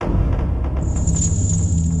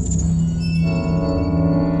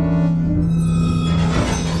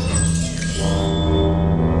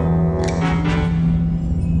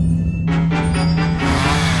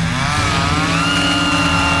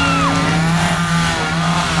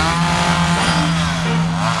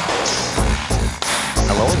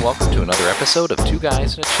and welcome to another episode of Two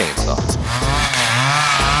Guys and a Chainsaw.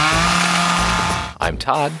 I'm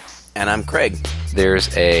Todd. And I'm Craig.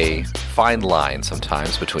 There's a fine line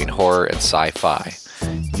sometimes between horror and sci-fi.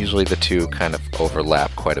 Usually the two kind of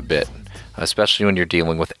overlap quite a bit, especially when you're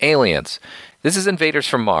dealing with aliens. This is Invaders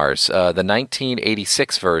from Mars, the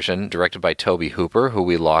 1986 version, directed by Tobe Hooper, who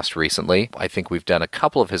we lost recently. I think we've done a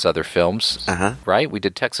couple of his other films, right? We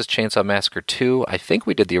did Texas Chainsaw Massacre 2. I think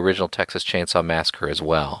we did the original Texas Chainsaw Massacre as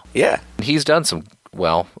well. Yeah. He's done some,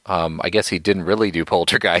 I guess he didn't really do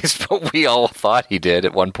Poltergeist, but we all thought he did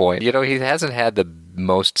at one point. You know, he hasn't had the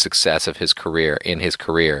most success of his career,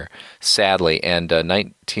 sadly, and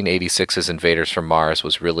 1986's Invaders from Mars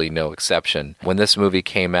was really no exception. When this movie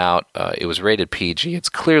came out, it was rated PG. It's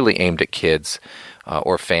clearly aimed at kids.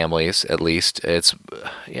 Or families, at least. It's,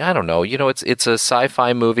 I don't know. You know, it's a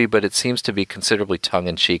sci-fi movie, but it seems to be considerably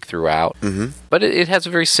tongue-in-cheek throughout. Mm-hmm. But it has a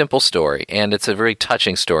very simple story, and it's a very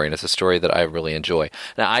touching story, and it's a story that I really enjoy.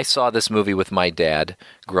 Now, I saw this movie with my dad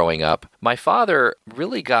growing up. My father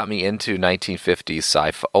really got me into 1950s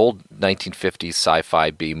sci-fi, old 1950s sci-fi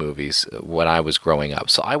B movies when I was growing up.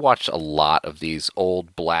 So I watched a lot of these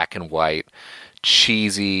old black and white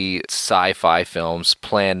cheesy sci-fi films,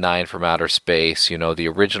 Plan 9 from Outer Space, you know, the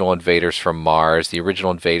original Invaders from Mars, the original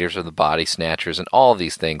Invaders of the Body Snatchers, and all of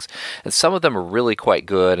these things. And some of them are really quite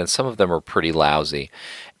good, and some of them are pretty lousy.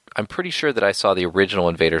 I'm pretty sure that I saw the original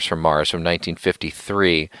Invaders from Mars from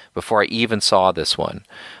 1953 before I even saw this one.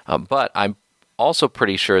 But I'm also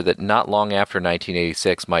pretty sure that not long after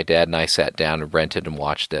 1986, my dad and I sat down and rented and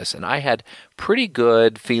watched this, and I had pretty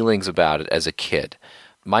good feelings about it as a kid.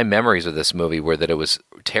 My memories of this movie were that it was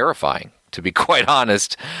terrifying, to be quite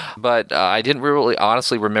honest, but I didn't really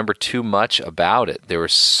honestly remember too much about it. There were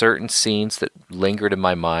certain scenes that lingered in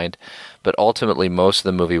my mind, but ultimately most of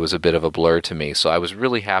the movie was a bit of a blur to me, so I was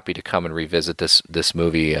really happy to come and revisit this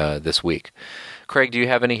movie this week. Craig, do you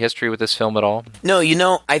have any history with this film at all? No, you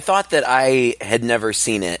know, I thought that I had never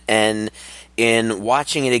seen it, and in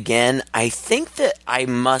watching it again, I think that I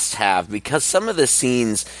must have, because some of the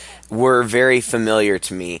scenes were very familiar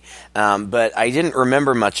to me, but I didn't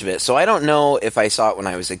remember much of it. So I don't know if I saw it when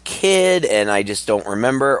I was a kid and I just don't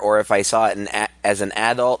remember, or if I saw it as an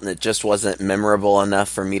adult and it just wasn't memorable enough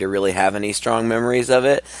for me to really have any strong memories of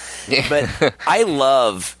it. But I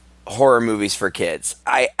love horror movies for kids.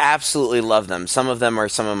 I absolutely love them. Some of them are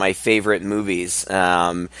some of my favorite movies.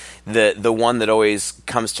 The one that always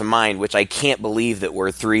comes to mind, which I can't believe that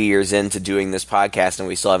we're 3 years into doing this podcast and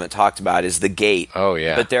we still haven't talked about, is The Gate. Oh,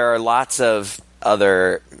 yeah. But there are lots of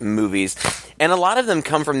other movies, and a lot of them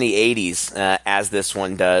come from the 80s, as this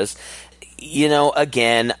one does. You know,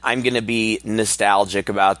 again, I'm going to be nostalgic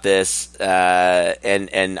about this,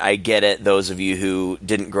 and I get it, those of you who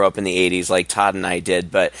didn't grow up in the 80s like Todd and I did,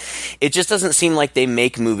 but it just doesn't seem like they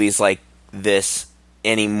make movies like this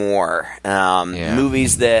anymore.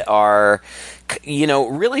 Movies that are, you know,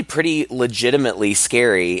 really pretty legitimately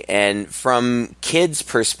scary, and from kids'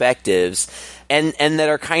 perspectives, and that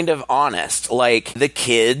are kind of honest. Like, the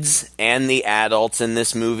kids and the adults in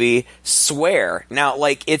this movie swear. Now,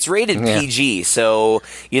 like, it's rated PG, so,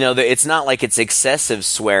 you know, it's not like it's excessive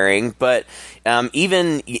swearing, but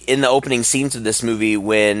even in the opening scenes of this movie,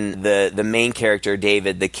 when the main character,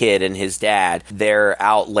 David, the kid, and his dad, they're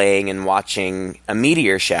out laying and watching a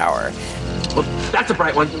meteor shower. Well, that's a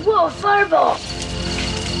bright one. Whoa, fireball.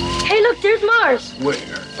 Hey, look, there's Mars. Where?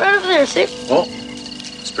 Right over there, see? Oh,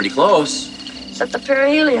 it's pretty close. It's at the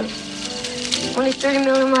perihelion. Only 30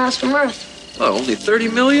 million miles from Earth. Oh, only 30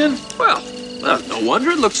 million? Well, no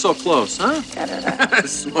wonder it looks so close, huh?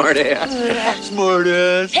 Smart ass. Smart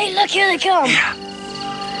ass. Hey, look, here they come.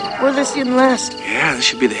 Yeah. Where this didn't last. Yeah, this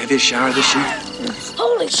should be the heaviest shower this year.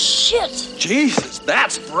 Holy shit. Jesus,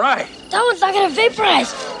 that's bright. That one's not going to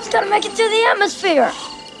vaporize. It's got to make it through the atmosphere.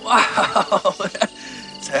 Wow.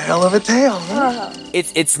 It's a hell of a tale, huh?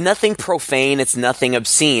 It's nothing profane, it's nothing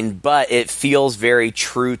obscene, but it feels very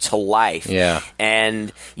true to life. Yeah.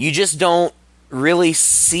 And you just don't really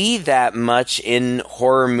see that much in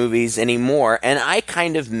horror movies anymore, and I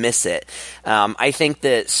kind of miss it. I think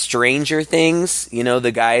that Stranger Things, you know,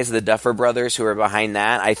 the guys, the Duffer Brothers who are behind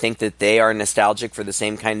that, I think that they are nostalgic for the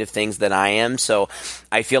same kind of things that I am, so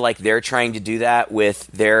I feel like they're trying to do that with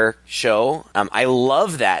their show. I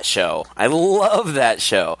love that show.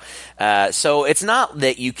 So it's not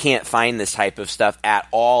that you can't find this type of stuff at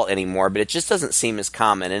all anymore, but it just doesn't seem as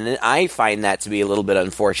common, and I find that to be a little bit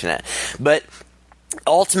unfortunate. But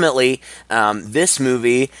ultimately, this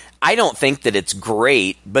movie, I don't think that it's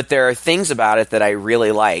great, but there are things about it that I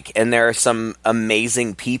really like, and there are some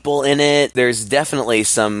amazing people in it. There's definitely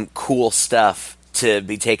some cool stuff to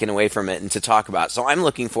be taken away from it and to talk about. So I'm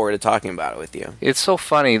looking forward to talking about it with you. It's so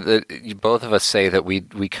funny that both of us say that we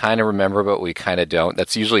kind of remember, but we kind of don't.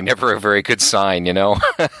 That's usually never a very good sign, you know?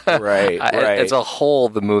 Right. As a whole,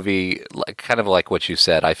 the movie, kind of like what you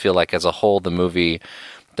said, I feel like as a whole, the movie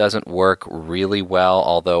doesn't work really well,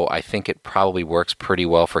 although I think it probably works pretty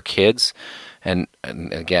well for kids. And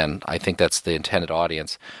again, I think that's the intended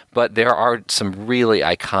audience. But there are some really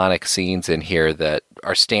iconic scenes in here that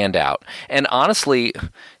are standout. And honestly,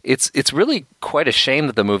 it's really quite a shame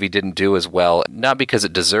that the movie didn't do as well, not because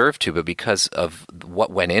it deserved to, but because of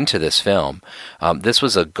what went into this film. This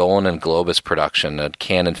was a Golden and Globus production at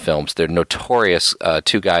Cannon Films. They're notorious,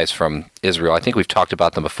 two guys from Israel. I think we've talked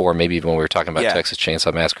about them before, maybe even when we were talking about Texas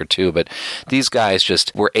Chainsaw Massacre 2. But these guys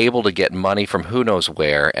just were able to get money from who knows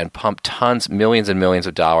where and pump millions and millions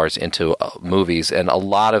of dollars into movies. And a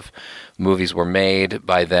lot of movies were made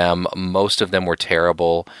by them. Most of them were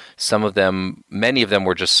terrible. Many of them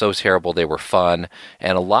were just so terrible they were fun.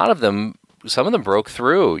 And a lot of them, some of them broke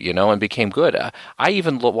through, and became good. I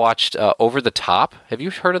even watched Over the Top. Have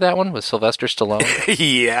you heard of that one with Sylvester Stallone?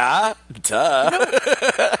 Yeah, duh.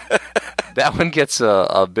 That one gets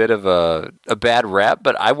a bit of a bad rap,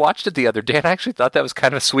 but I watched it the other day and I actually thought that was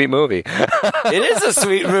kind of a sweet movie. It is a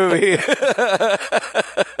sweet movie.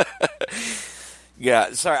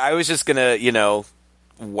 Yeah, sorry, I was just going to,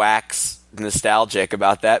 wax nostalgic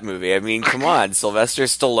about that movie. I mean, come on, Sylvester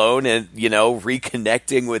Stallone and,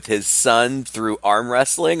 reconnecting with his son through arm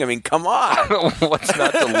wrestling. I mean, come on. What's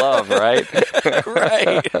not to love, right?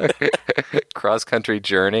 Right. Cross-country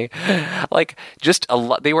journey. Like, just a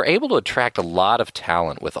lot. They were able to attract a lot of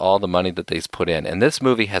talent with all the money that they put in. And this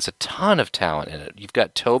movie has a ton of talent in it. You've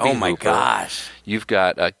got Toby Hooper. Oh, my gosh. You've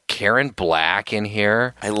got Karen Black in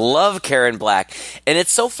here. I love Karen Black. And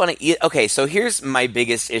it's so funny. Okay, so here's my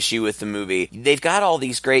biggest issue with the movie. They've got all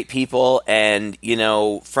these great people, and,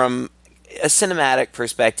 from a cinematic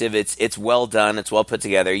perspective, it's well done, it's well put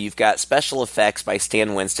together. You've got special effects by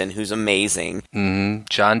Stan Winston, who's amazing. Mm-hmm.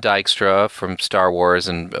 John Dykstra from Star Wars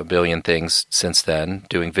and a billion things since then,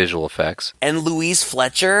 doing visual effects. And Louise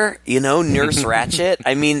Fletcher, Nurse Ratched.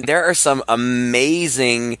 I mean, there are some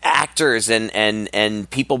amazing actors and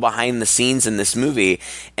people behind the scenes in this movie,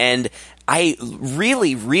 and I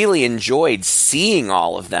really, really enjoyed seeing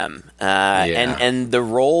all of them. And the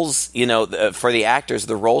roles, for the actors,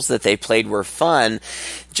 the roles that they played were fun.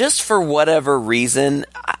 Just for whatever reason,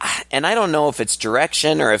 and I don't know if it's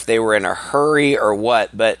direction or if they were in a hurry or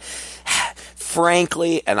what, but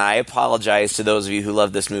frankly, and I apologize to those of you who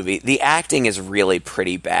love this movie, the acting is really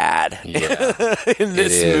pretty bad in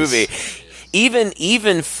this movie.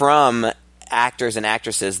 Even from actors and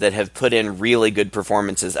actresses that have put in really good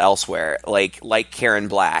performances elsewhere, like Karen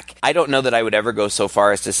Black. I don't know that I would ever go so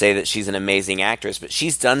far as to say that she's an amazing actress, but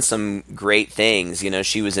she's done some great things.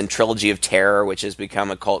 She was in Trilogy of Terror, which has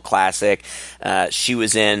become a cult classic. She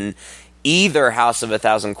was in either House of a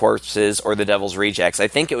Thousand Corpses or The Devil's Rejects. I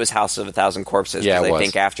think it was House of a Thousand Corpses, because I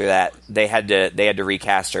think after that they had to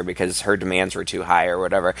recast her because her demands were too high or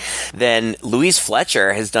whatever. Then Louise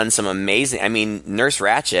Fletcher has done some amazing. I mean, Nurse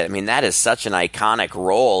Ratched. I mean, that is such an iconic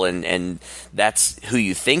role, and that's who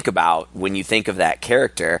you think about when you think of that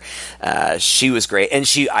character. She was great, and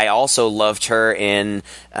I also loved her in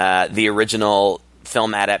the original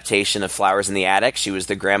film adaptation of Flowers in the Attic. She was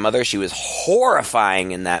the grandmother. She was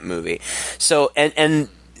horrifying in that movie. So and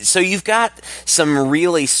so you've got some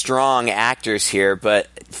really strong actors here, but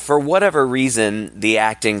for whatever reason, the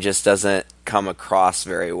acting just doesn't come across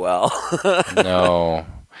very well. No.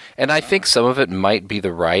 And I think some of it might be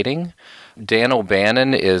the writing. Dan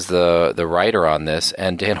O'Bannon is the writer on this,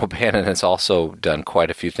 and Dan O'Bannon has also done quite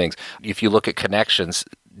a few things. If you look at connections,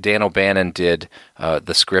 Dan O'Bannon did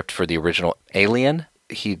the script for the original Alien.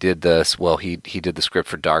 He did this. Well, he did the script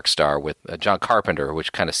for Dark Star with John Carpenter,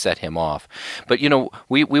 which kind of set him off. But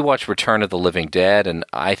we watched Return of the Living Dead, and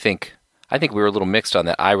I think we were a little mixed on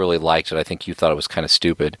that. I really liked it. I think you thought it was kind of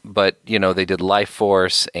stupid. But they did Life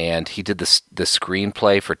Force, and he did the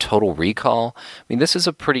screenplay for Total Recall. I mean, this is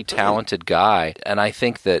a pretty talented guy, and I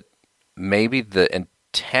think that maybe the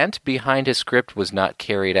intent behind his script was not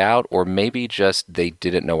carried out, or maybe just they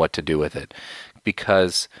didn't know what to do with it,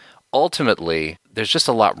 because ultimately there's just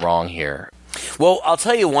a lot wrong here. Well, I'll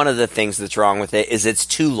tell you one of the things that's wrong with it is it's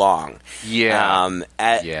too long. At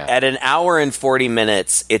an hour and 40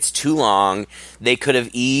 minutes, it's too long. They could have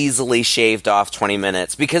easily shaved off 20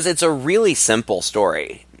 minutes because it's a really simple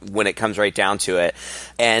story. when it comes right down to it.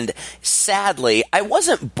 And sadly, I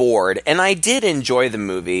wasn't bored, and I did enjoy the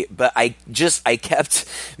movie, but I kept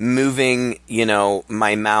moving,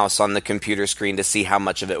 my mouse on the computer screen to see how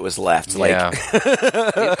much of it was left. Yeah.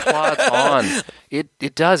 It plods on.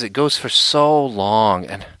 It does. It goes for so long,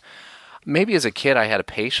 and maybe as a kid I had a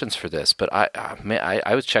patience for this, but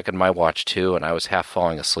I was checking my watch too, and I was half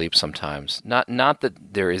falling asleep sometimes. Not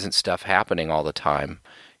that there isn't stuff happening all the time.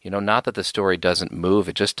 Not that the story doesn't move.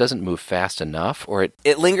 It just doesn't move fast enough, or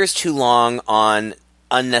it lingers too long on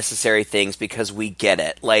unnecessary things because we get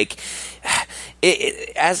it. Like,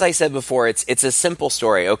 as I said before, it's a simple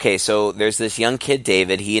story. Okay, so there's this young kid,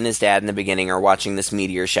 David. He and his dad in the beginning are watching this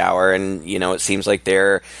meteor shower, and it seems like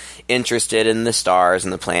they're interested in the stars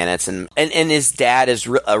and the planets, and his dad is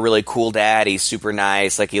a really cool dad. He's super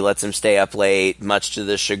nice. Like, he lets him stay up late, much to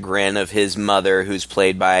the chagrin of his mother, who's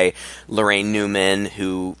played by Lorraine Newman,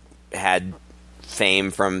 who had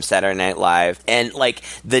fame from Saturday Night Live. And like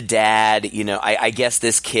the dad, I guess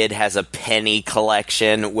this kid has a penny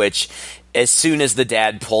collection, which as soon as the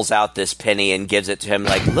dad pulls out this penny and gives it to him,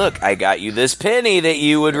 like, look, I got you this penny that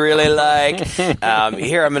you would really like. Here,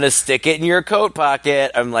 I'm going to stick it in your coat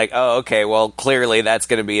pocket. I'm like, oh, okay, well, clearly that's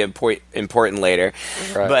going to be important later.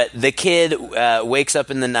 Right. But the kid wakes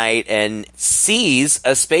up in the night and sees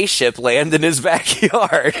a spaceship land in his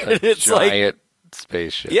backyard. It's giant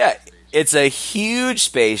spaceship. Yeah. It's a huge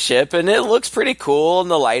spaceship, and it looks pretty cool,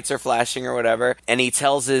 and the lights are flashing or whatever. And he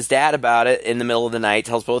tells his dad about it in the middle of the night,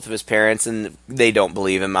 tells both of his parents, and they don't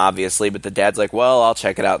believe him, obviously. But the dad's like, well, I'll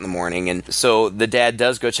check it out in the morning. And so the dad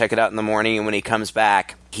does go check it out in the morning, and when he comes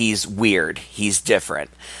back, he's weird. He's different.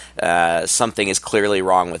 Something is clearly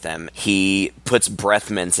wrong with him. He puts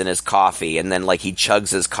breath mints in his coffee, and then he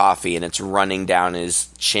chugs his coffee, and it's running down his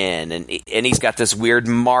chin, and he's got this weird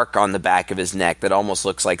mark on the back of his neck that almost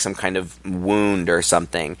looks like some kind of wound or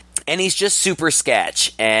something. And he's just super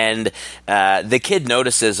sketch, and the kid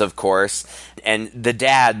notices, of course, and the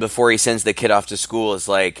dad, before he sends the kid off to school, is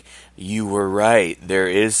like, you were right, there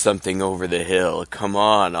is something over the hill, come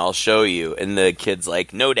on, I'll show you. And the kid's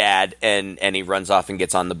like, no, Dad, and he runs off and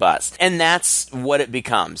gets on the bus. And that's what it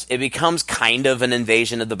becomes. It becomes kind of an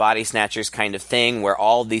Invasion of the Body Snatchers kind of thing, where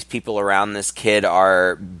all of these people around this kid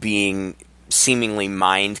are being seemingly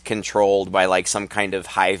mind-controlled by some kind of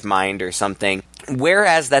hive mind or something.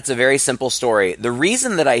 Whereas that's a very simple story. The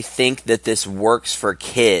reason that I think that this works for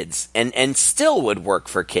kids, and still would work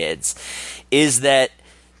for kids, is that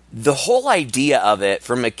the whole idea of it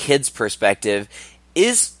from a kid's perspective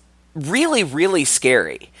is really, really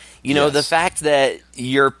scary. Yes. The fact that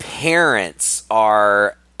your parents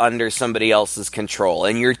are under somebody else's control,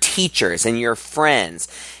 and your teachers and your friends,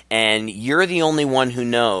 and you're the only one who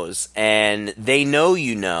knows, and they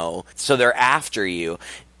know, so they're after you.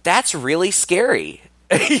 That's really scary,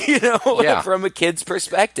 from a kid's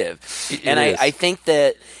perspective. I think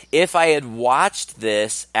that if I had watched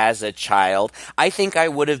this as a child, I think I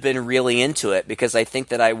would have been really into it, because I think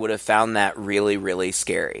that I would have found that really, really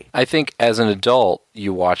scary. I think as an adult,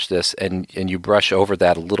 you watch this and you brush over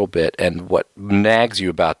that a little bit, and what nags you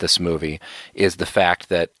about this movie is the fact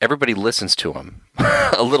that everybody listens to him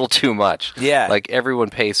a little too much. Yeah. Like, everyone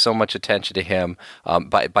pays so much attention to him.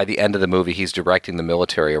 By the end of the movie, he's directing the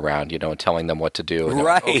military around, and telling them what to do. And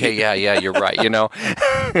right. Okay, yeah, you're right,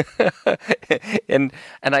 And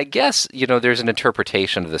I guess, there's an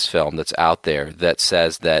interpretation of this film that's out there that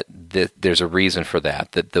says that there's a reason for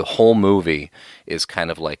that the whole movie is kind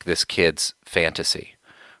of like this kid's fantasy,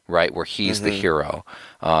 right, where he's the hero.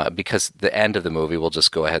 Because the end of the movie, we'll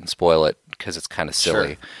just go ahead and spoil it because it's kind of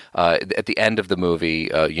silly. Sure. At the end of the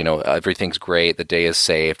movie, everything's great, the day is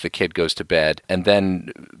saved, the kid goes to bed, and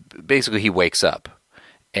then basically he wakes up.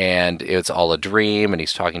 And it's all a dream, and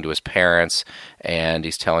he's talking to his parents, and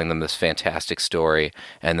he's telling them this fantastic story,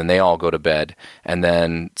 and then they all go to bed, and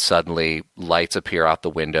then suddenly lights appear out the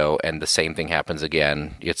window, and the same thing happens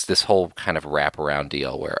again. It's this whole kind of wraparound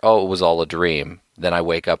deal where, it was all a dream. Then I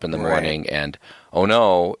wake up in the morning, and, oh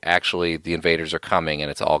no, actually the invaders are coming, and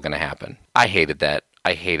it's all going to happen. I hated that.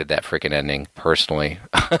 I hated that freaking ending personally,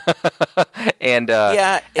 and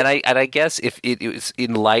I guess if it was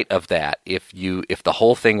in light of that, if the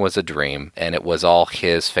whole thing was a dream and it was all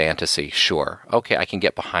his fantasy, sure, okay, I can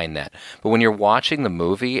get behind that. But when you're watching the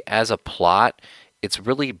movie as a plot, it's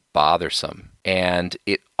really bothersome, and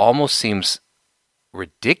it almost seems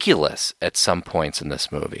ridiculous at some points in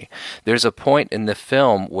this movie. There's a point in the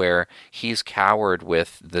film where he's cowered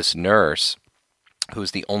with this nurse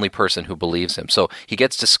who's the only person who believes him. So he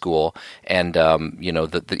gets to school, and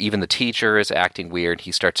even the teacher is acting weird.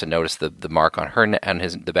 He starts to notice the mark on her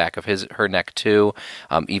the back of her neck too.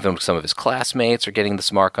 Even some of his classmates are getting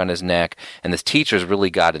this mark on his neck, and this teacher's really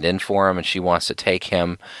got it in for him, and she wants to take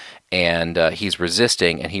him. And he's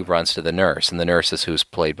resisting, and he runs to the nurse, and the nurse is who's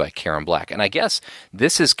played by Karen Black. And I guess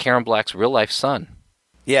this is Karen Black's real life son.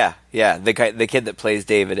 Yeah, the kid that plays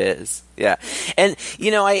David is. Yeah. And,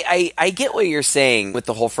 I get what you're saying with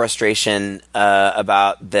the whole frustration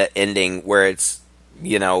about the ending where it's,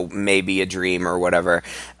 maybe a dream or whatever.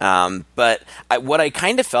 But what I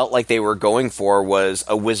kind of felt like they were going for was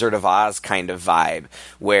a Wizard of Oz kind of vibe,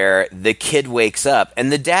 where the kid wakes up, and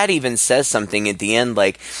the dad even says something at the end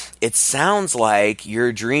like, it sounds like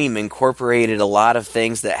your dream incorporated a lot of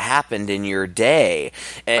things that happened in your day.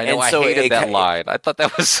 I know, I hated that line. I thought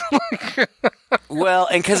that was like... Well,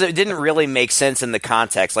 and because it didn't really make sense in the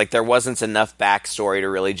context. Like, there wasn't enough backstory to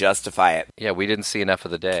really justify it. Yeah, we didn't see enough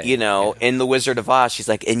of the day. In The Wizard of Oz, she's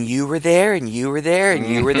like, and you were there, and you were there, and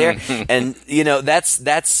you were there. And,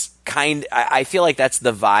 that's kind... I feel like that's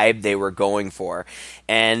the vibe they were going for.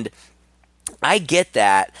 And I get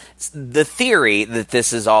that. The theory that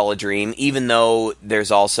this is all a dream, even though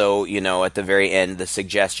there's also, at the very end, the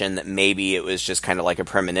suggestion that maybe it was just kind of like a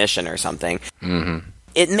premonition or something. Mm-hmm.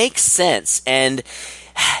 It makes sense. And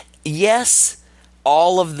yes,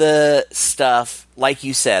 all of the stuff, like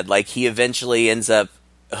you said, like he eventually ends up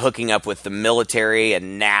hooking up with the military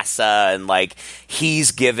and NASA, and like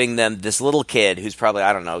he's giving them, this little kid who's probably,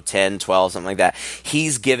 I don't know, 10, 12, something like that,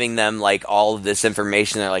 he's giving them like all of this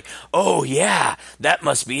information. They're like, oh yeah, that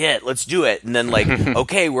must be it, let's do it. And then like,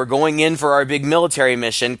 okay, we're going in for our big military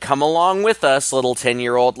mission, come along with us, little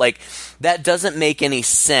 10-year-old. Like, that doesn't make any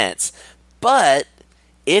sense. But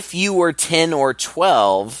if you were 10 or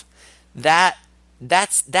 12,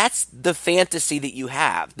 that's the fantasy that you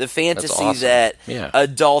have. The fantasy awesome. that Yeah.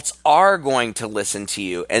 adults are going to listen to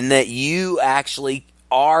you, and that you actually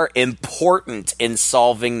are important in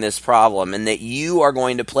solving this problem, and that you are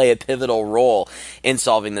going to play a pivotal role in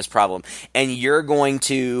solving this problem. And you're going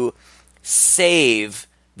to save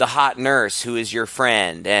the hot nurse who is your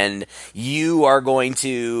friend, and you are going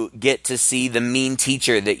to get to see the mean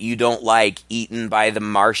teacher that you don't like eaten by the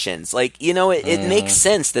Martians. Like, it makes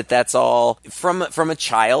sense that that's all from a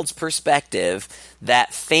child's perspective.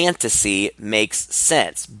 That fantasy makes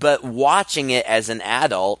sense, but watching it as an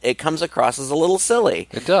adult, it comes across as a little silly.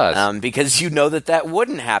 It does. Because that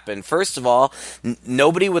wouldn't happen. First of all,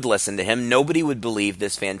 nobody would listen to him. Nobody would believe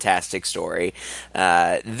this fantastic story.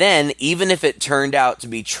 Then, even if it turned out to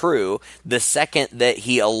be true, the second that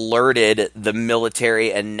he alerted the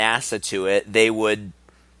military and NASA to it, they would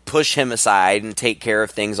push him aside and take care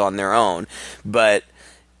of things on their own.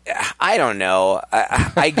 I don't know.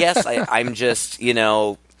 I guess I'm just,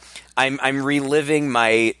 I'm reliving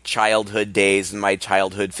my childhood days and my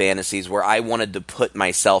childhood fantasies where I wanted to put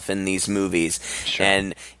myself in these movies. Sure.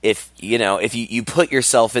 And if you put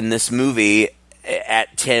yourself in this movie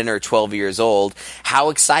at 10 or 12 years old, how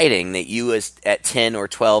exciting that you at 10 or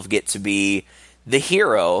 12 get to be the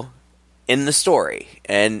hero in the story.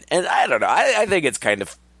 And I don't know. I think it's kind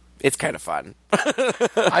of fun.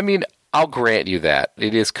 I mean, I'll grant you that.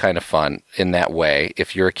 It is kind of fun in that way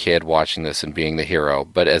if you're a kid watching this and being the hero.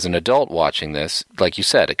 But as an adult watching this, like you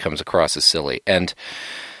said, it comes across as silly. And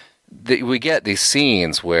we get these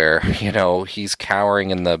scenes where, he's cowering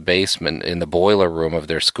in the basement, in the boiler room of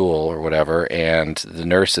their school or whatever, and the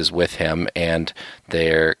nurse is with him, and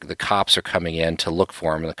the cops are coming in to look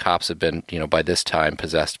for him. And the cops have been, by this time,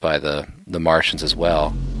 possessed by the Martians as well.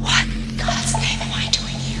 What in God's name am I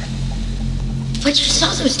doing here? But you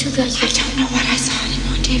saw those two guys. I don't know what I saw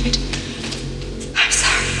anymore, David. I'm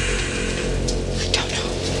sorry. I don't know.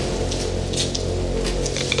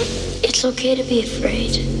 It's okay to be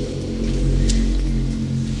afraid.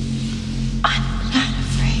 I'm not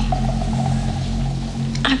afraid.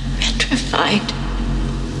 I'm petrified.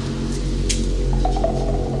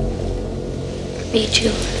 Me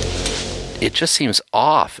too. It just seems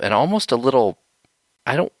off and almost a little,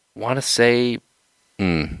 I don't want to say,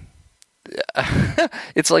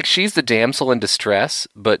 it's like she's the damsel in distress,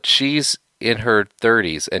 but she's in her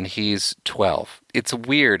 30s and he's 12. It's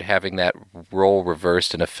weird having that role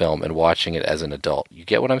reversed in a film and watching it as an adult. You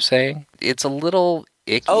get what I'm saying? It's a little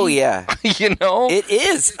icky. Oh, yeah. It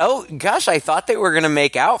is. Oh, gosh, I thought they were going to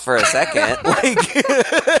make out for a second.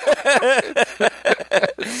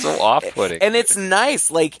 It's so off-putting. And it's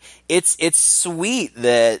nice. Like, it's sweet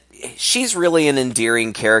that she's really an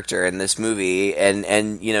endearing character in this movie,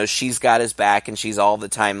 and you know, she's got his back and she's all the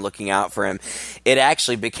time looking out for him. It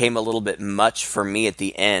actually became a little bit much for me at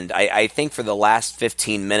the end. I think for the last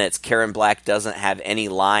 15 minutes, Karen Black doesn't have any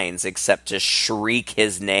lines except to shriek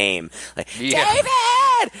his name. Like, David!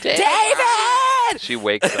 She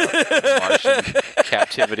wakes up from Martian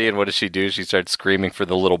captivity, and what does she do? She starts screaming for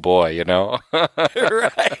the little boy, you know?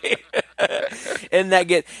 Right.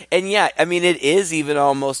 And yeah, I mean, it is even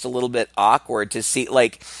almost a little bit awkward to see,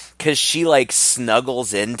 like, because she, like,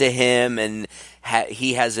 snuggles into him and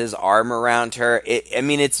he has his arm around her. I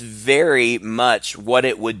mean, it's very much what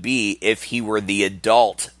it would be if he were the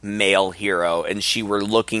adult male hero and she were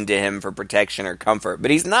looking to him for protection or comfort.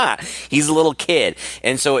 But he's not. He's a little kid.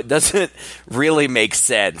 And so it doesn't really make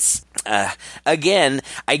sense. Again,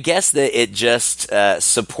 I guess that it just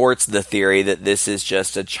supports the theory that this is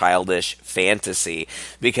just a childish fantasy,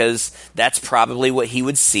 because that's probably what he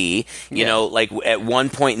would see. You know, like at one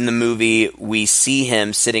point in the movie, we see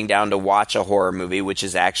him sitting down to watch a horror movie, which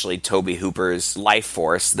is actually Tobe Hooper's Life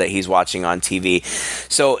Force that he's watching on TV.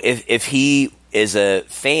 So if he is a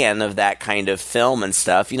fan of that kind of film and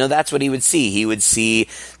stuff, you know, that's what he would see. He would see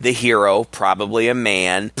the hero, probably a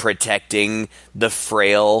man, protecting the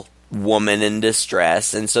frail woman in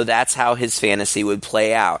distress, and so that's how his fantasy would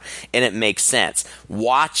play out, and it makes sense.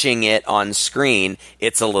 Watching it on screen,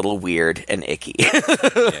 it's a little weird and icky.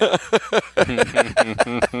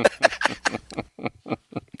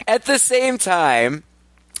 At the same time,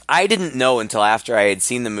 I didn't know until after I had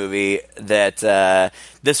seen the movie that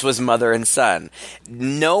this was mother and son.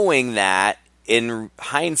 Knowing that, in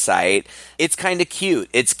hindsight, it's kind of cute.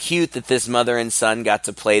 It's cute that this mother and son got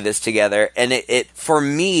to play this together, and it for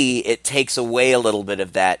me, it takes away a little bit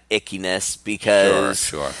of that ickiness, because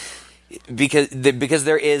Sure. because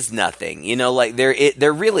there is nothing, you know, like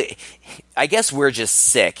they're really, I guess we're just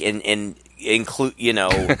sick and include, you know,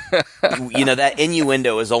 that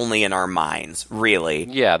innuendo is only in our minds, really.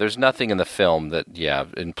 Yeah, there's nothing in the film that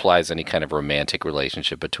implies any kind of romantic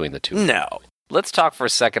relationship between the two. No. Let's talk for a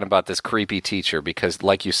second about this creepy teacher, because,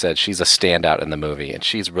 like you said, she's a standout in the movie, and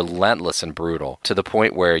she's relentless and brutal to the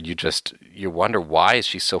point where you wonder, why is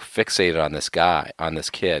she so fixated on this guy, on this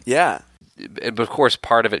kid? Yeah. But of course,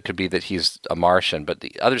 part of it could be that he's a Martian, but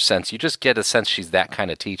the other sense, you just get a sense she's that kind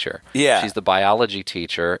of teacher. Yeah. She's the biology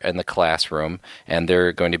teacher in the classroom, and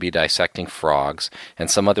they're going to be dissecting frogs, and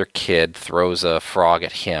some other kid throws a frog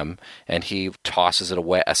at him, and he tosses it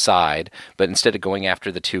aside, but instead of going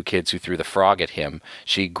after the two kids who threw the frog at him,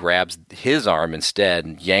 she grabs his arm instead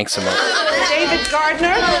and yanks him up. David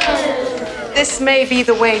Gardner, this may be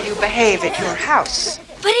the way you behave at your house.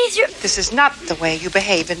 But he's your... This is not the way you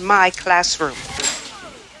behave in my classroom.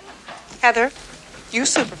 Heather, you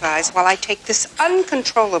supervise while I take this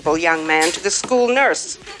uncontrollable young man to the school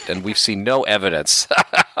nurse. And we've seen no evidence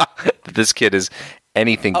that this kid is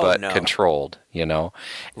anything but controlled, you know?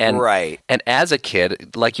 And, right. And as a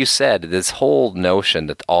kid, like you said, this whole notion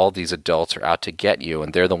that all these adults are out to get you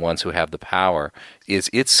and they're the ones who have the power,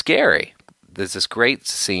 it's scary. There's this great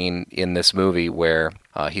scene in this movie where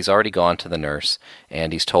he's already gone to the nurse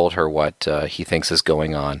and he's told her what he thinks is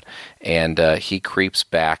going on, and he creeps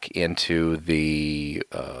back into the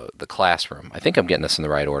classroom. I think I'm getting this in the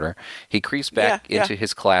right order. He creeps back into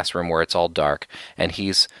his classroom where it's all dark, and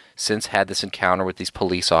he's since had this encounter with these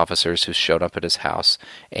police officers who showed up at his house,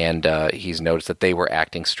 and he's noticed that they were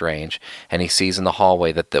acting strange, and he sees in the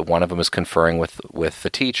hallway that one of them is conferring with the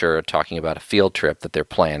teacher, talking about a field trip that they're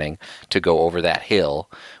planning to go over that hill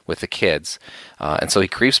with the kids. And so he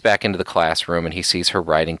creeps back into the classroom, and he sees her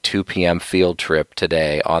writing 2 p.m. field trip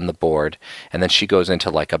today on the board, and then she goes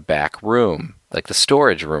into like a back room, like the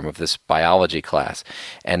storage room of this biology class.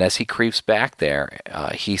 And as he creeps back there,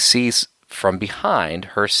 he sees from behind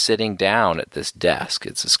her sitting down at this desk.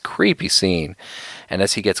 It's this creepy scene. And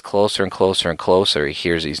as he gets closer and closer and closer, he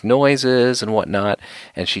hears these noises and whatnot,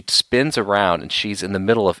 and she spins around, and she's in the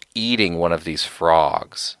middle of eating one of these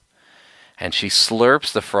frogs. And she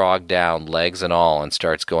slurps the frog down, legs and all, and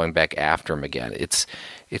starts going back after him again. It's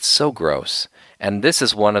so gross. And this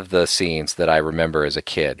is one of the scenes that I remember as a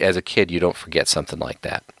kid. As a kid, you don't forget something like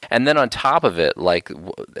that. And then on top of it, like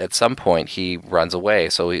at some point, he runs away.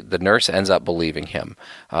 So the nurse ends up believing him.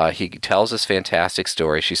 He tells this fantastic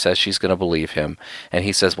story. She says she's going to believe him. And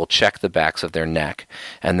he says, well, check the backs of their neck.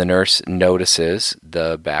 And the nurse notices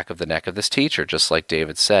the back of the neck of this teacher, just like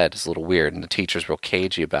David said. It's a little weird. And the teacher's real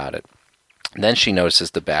cagey about it. Then she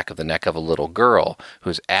notices the back of the neck of a little girl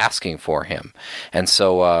who's asking for him. And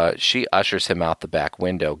so she ushers him out the back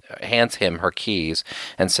window, hands him her keys,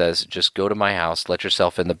 and says, just go to my house, let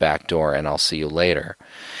yourself in the back door, and I'll see you later.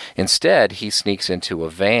 Instead, he sneaks into a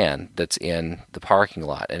van that's in the parking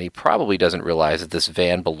lot, and he probably doesn't realize that this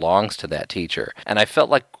van belongs to that teacher. And I felt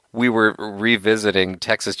like we were revisiting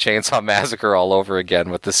Texas Chainsaw Massacre all over again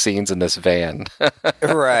with the scenes in this van.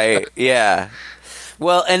 Right, yeah.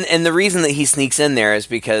 Well, and the reason that he sneaks in there is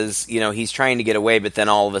because, he's trying to get away, but then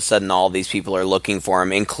all of a sudden all these people are looking for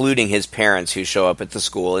him, including his parents who show up at the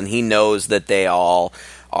school, and he knows that they all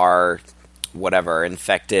are, whatever,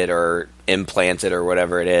 infected or implanted or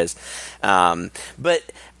whatever it is. But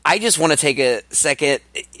I just want to take a second.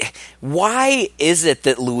 Why is it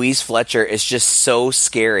that Louise Fletcher is just so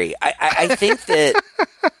scary? I think that...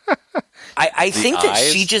 I think that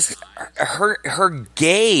she just her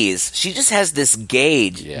gaze. She just has this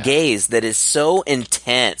gaze that is so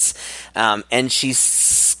intense, and she's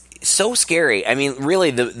so scary. I mean, really,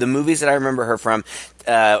 the movies that I remember her from.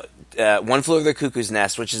 One Flew Over the Cuckoo's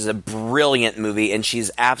Nest, which is a brilliant movie, and she's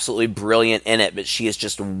absolutely brilliant in it, but she is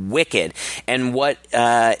just wicked. And what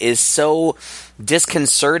is so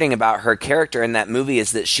disconcerting about her character in that movie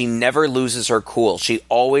is that she never loses her cool. She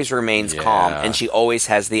always remains calm, and she always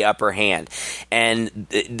has the upper hand. And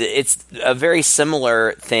it's a very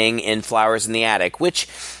similar thing in Flowers in the Attic, which...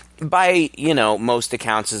 by, most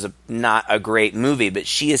accounts is not a great movie, but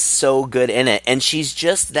she is so good in it. And she's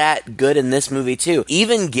just that good in this movie, too.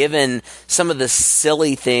 Even given some of the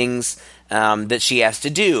silly things that she has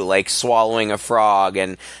to do, like swallowing a frog.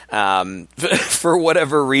 And for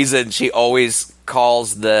whatever reason, she always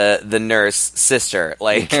calls the nurse sister.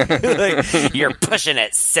 Like you're pushing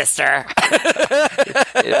it, sister.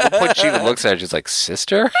 At one point she looks at her, she's like,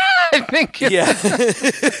 sister? I think. Yeah.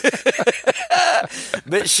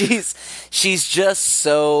 But she's just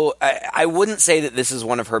so... I wouldn't say that this is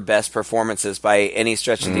one of her best performances by any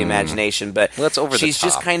stretch of the imagination, but that's over the she's top.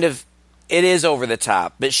 Just kind of... It is over the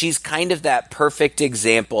top, but she's kind of that perfect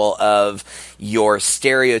example of your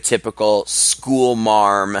stereotypical school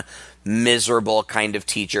marm, miserable kind of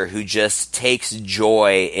teacher who just takes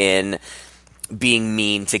joy in being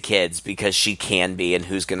mean to kids because she can be, and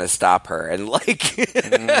who's going to stop her. And I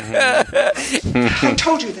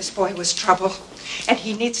told you this boy was trouble, and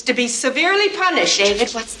he needs to be severely punished.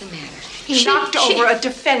 David, what's the matter? He knocked over a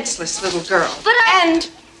defenseless little girl. And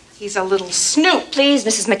he's a little snoop. Please,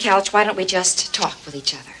 Mrs. McCouch, why don't we just talk with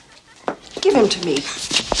each other? Give him to me.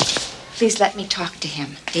 Please let me talk to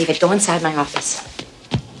him. David, go inside my office.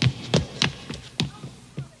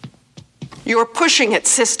 You're pushing it,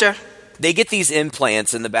 sister. They get these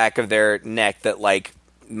implants in the back of their neck that,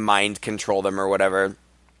 mind control them or whatever.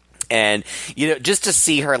 And, just to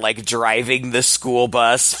see her, driving the school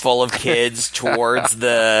bus full of kids towards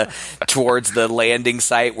the landing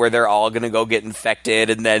site where they're all going to go get infected.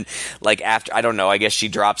 And then, after, I don't know, I guess she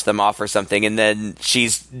drops them off or something. And then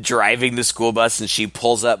she's driving the school bus and she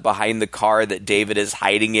pulls up behind the car that David is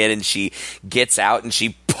hiding in. And she gets out and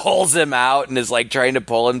she pulls him out and is trying to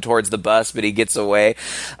pull him towards the bus, but he gets away.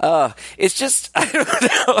 It's just, I don't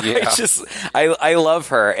know. Yeah. It's just, I love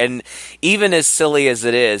her. And even as silly as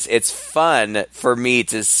it is, it's fun for me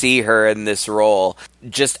to see her in this role,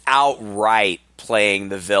 just outright playing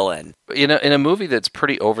the villain. In a movie that's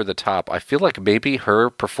pretty over the top, I feel like maybe her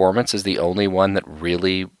performance is the only one that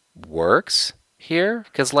really works here,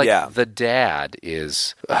 because the dad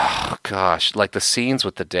is, oh gosh, the scenes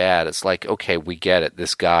with the dad, it's okay, we get it,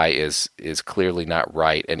 this guy is clearly not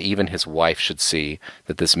right, and even his wife should see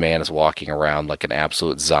that this man is walking around like an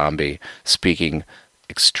absolute zombie, speaking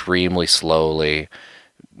extremely slowly,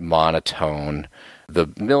 monotone. The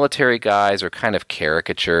military guys are kind of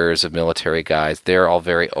caricatures of military guys. They're all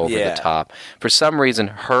very over the top. For some reason,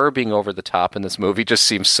 her being over the top in this movie just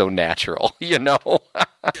seems so natural,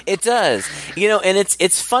 It does. And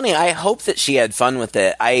it's funny. I hope that she had fun with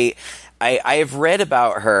it. I have read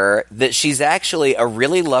about her that she's actually a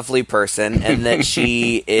really lovely person and that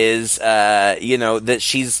she is, that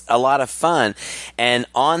she's a lot of fun. And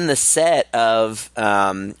on the set of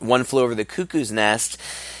One Flew Over the Cuckoo's Nest,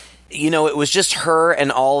 it was just her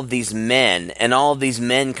and all of these men, and all of these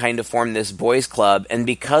men kind of formed this boys club, and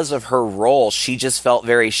because of her role, she just felt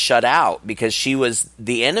very shut out because she was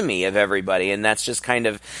the enemy of everybody, and that's just kind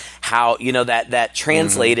of how, that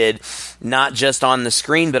translated not just on the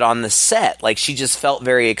screen, but on the set. She just felt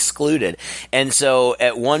very excluded. And so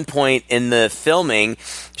at one point in the filming,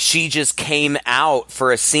 she just came out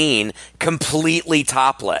for a scene completely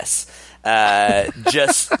topless.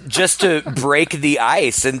 just to break the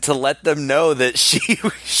ice and to let them know that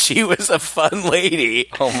she was a fun lady.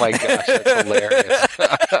 Oh my gosh, that's hilarious.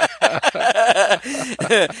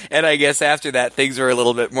 And I guess after that, things were a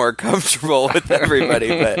little bit more comfortable with everybody.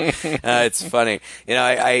 But it's funny,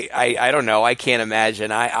 I don't know. I can't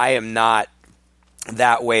imagine. I am not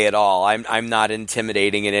that way at all. I'm not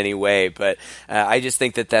intimidating in any way, but I just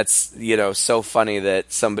think that's so funny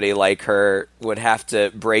that somebody like her would have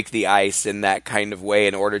to break the ice in that kind of way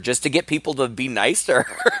in order just to get people to be nice to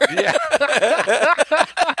her. Yeah.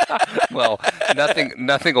 Well,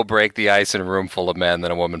 nothing will break the ice in a room full of men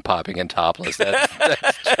than a woman popping in topless.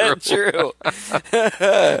 That's true.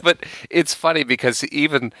 But it's funny because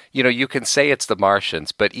even you can say it's the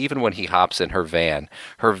Martians, but even when he hops in her van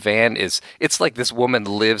it's like this woman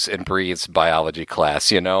lives and breathes biology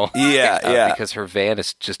class, Yeah. Because her van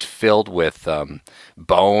is just filled with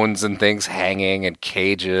bones and things hanging and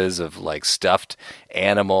cages of like stuffed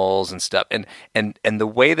animals and stuff. And the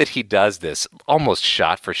way that he does this, almost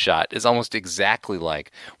shot for shot, is almost exactly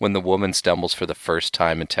like when the woman stumbles for the first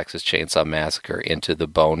time in Texas Chainsaw Massacre into the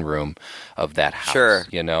bone room of that house. Sure.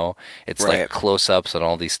 It's Right. like close-ups on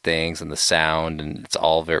all these things and the sound, and it's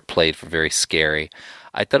all played for very scary.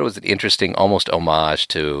 I thought it was an interesting, almost homage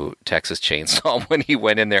to Texas Chainsaw when he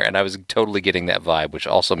went in there, and I was totally getting that vibe, which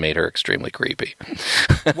also made her extremely creepy.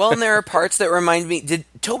 Well, and there are parts that remind me. Did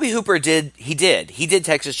Tobe Hooper did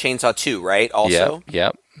Texas Chainsaw 2, right? Also,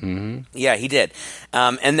 Yep. Mm-hmm. Yeah, he did.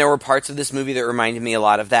 And there were parts of this movie that reminded me a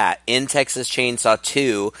lot of that. In Texas Chainsaw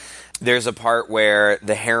 2, there's a part where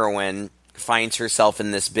the heroine finds herself in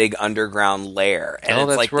this big underground lair. And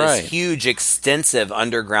it's like this huge, extensive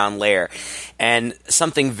underground lair. And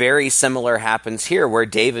something very similar happens here where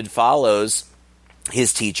David follows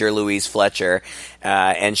his teacher, Louise Fletcher,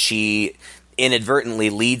 and she inadvertently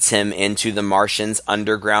leads him into the Martians'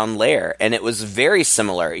 underground lair. And it was very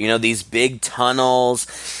similar. These big tunnels,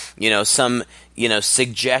 some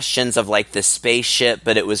suggestions of like the spaceship,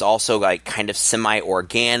 but it was also like kind of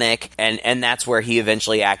semi-organic, and that's where he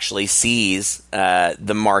eventually actually sees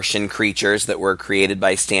the Martian creatures that were created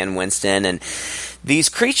by Stan Winston. And these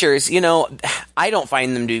creatures, I don't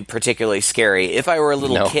find them to be particularly scary. If I were a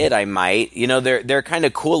little kid, I might. They're kind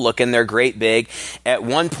of cool looking. They're great big. At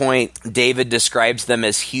one point, David describes them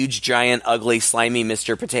as huge, giant, ugly, slimy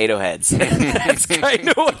Mr. Potato Heads. That's kind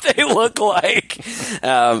of what they look like.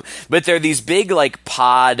 But they're these big, like,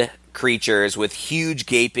 pod creatures with huge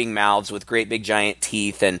gaping mouths with great big giant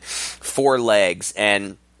teeth and 4 legs.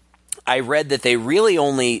 And I read that they really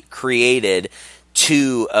only created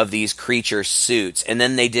 2 of these creature suits, and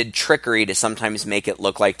then they did trickery to sometimes make it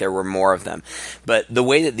look like there were more of them. But the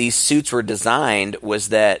way that these suits were designed was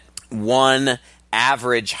that one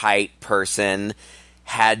average height person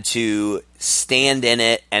had to stand in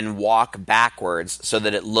it and walk backwards so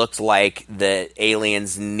that it looked like the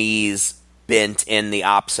alien's knees bent in the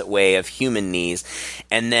opposite way of human knees.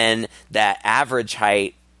 And then that average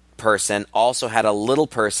height person also had a little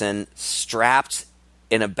person strapped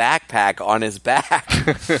in a backpack on his back,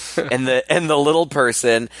 and the little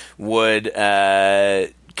person would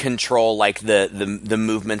control like the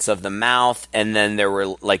movements of the mouth, and then there were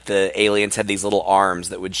like the aliens had these little arms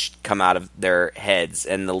that would come out of their heads,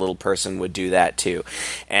 and the little person would do that too.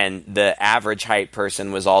 And the average height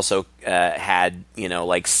person was also had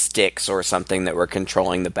like sticks or something that were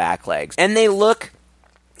controlling the back legs, and they look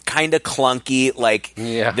kind of clunky, like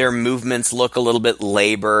their movements look a little bit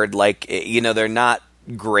labored, like they're not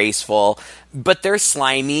graceful, but they're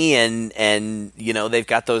slimy, and they've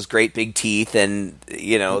got those great big teeth, and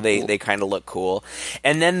they kind of look cool.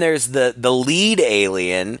 And then there's the lead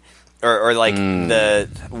alien, or like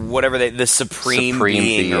the supreme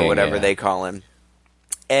being or whatever they call him,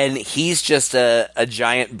 and he's just a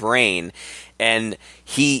giant brain, and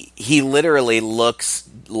he literally looks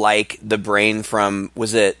like the brain from,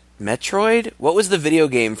 was it Metroid? What was the video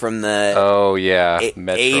game from the Metroid.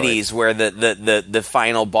 80s where the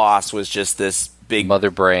final boss was just this big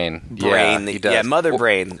Mother Brain. Yeah, he does. Mother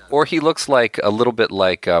Brain. Or he looks like a little bit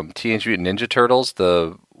like Teenage Mutant Ninja Turtles.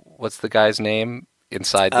 What's the guy's name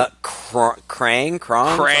inside? Krang?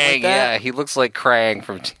 Krang, yeah. He looks like Krang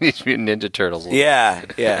from Teenage Mutant Ninja Turtles.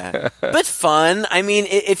 Yeah. But fun. I mean,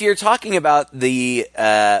 if you're talking about the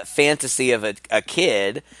fantasy of a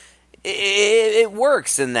kid, it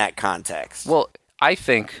works in that context. Well, I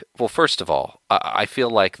think, first of all, I feel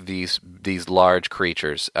like these large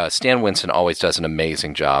creatures, Stan Winston always does an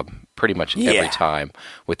amazing job pretty much every time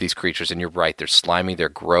with these creatures. And you're right, they're slimy, they're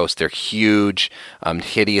gross, they're huge,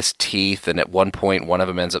 hideous teeth, and at one point one of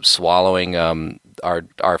them ends up swallowing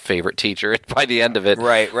our favorite teacher by the end of it.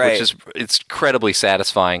 Right. It's incredibly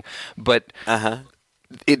satisfying. But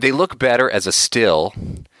they look better as a still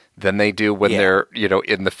than they do when they're,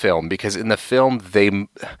 in the film. Because in the film,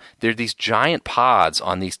 they're these giant pods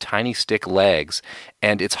on these tiny stick legs,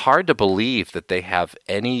 and it's hard to believe that they have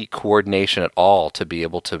any coordination at all to be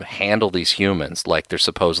able to handle these humans like they're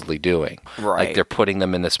supposedly doing. Right. Like they're putting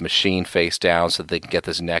them in this machine face down so that they can get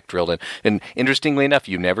this neck drilled in. And interestingly enough,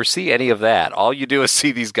 you never see any of that. All you do is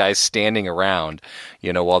see these guys standing around,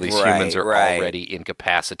 while these humans are already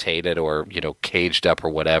incapacitated or, caged up or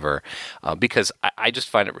whatever. Because I just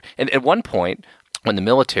find it... And at one point, when the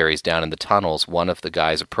military's down in the tunnels, one of the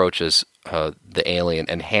guys approaches the alien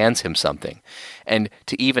and hands him something. And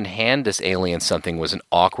to even hand this alien something was an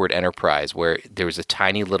awkward enterprise where there was a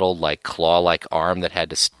tiny little claw-like arm that had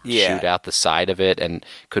to shoot out the side of it and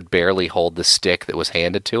could barely hold the stick that was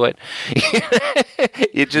handed to it.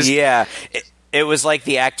 It just... Yeah. It was like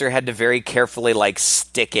the actor had to very carefully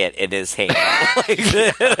stick it in his hand.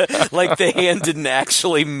 like the hand didn't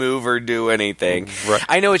actually move or do anything. Right.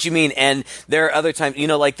 I know what you mean. And there are other times,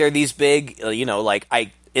 there are these big,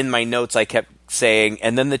 in my notes I kept saying,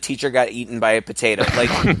 and then the teacher got eaten by a potato.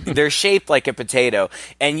 They're shaped like a potato,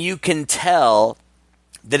 and you can tell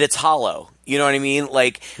that it's hollow. You know what I mean?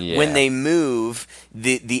 When they move,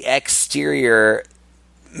 the exterior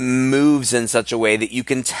moves in such a way that you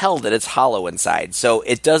can tell that it's hollow inside. So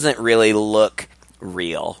it doesn't really look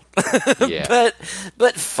real. but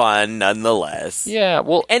fun nonetheless. Yeah,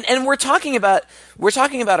 well, and we're talking about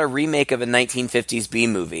a remake of a 1950s B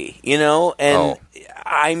movie, and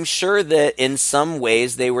I'm sure that in some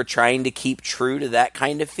ways they were trying to keep true to that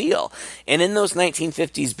kind of feel. And in those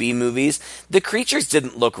 1950s B movies, the creatures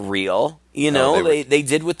didn't look real. They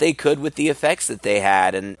did what they could with the effects that they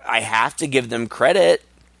had, and I have to give them credit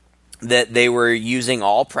that they were using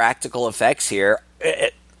all practical effects here.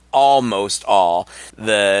 Almost all.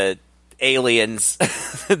 The aliens,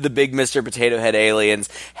 the big Mr. Potato Head aliens,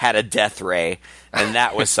 had a death ray, and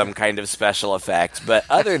that was some kind of special effect. But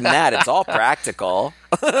other than that, it's all practical.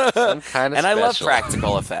 Some kind of and special. I love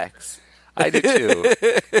practical effects. I do too.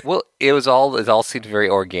 Well, it all seemed very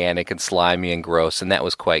organic and slimy and gross, and that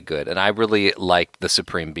was quite good. And I really liked the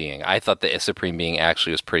Supreme Being. I thought the Supreme Being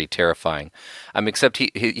actually was pretty terrifying. Except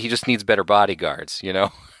he just needs better bodyguards,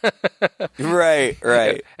 Right.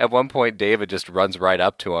 At one point, David just runs right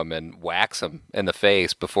up to him and whacks him in the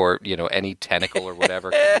face before, any tentacle or whatever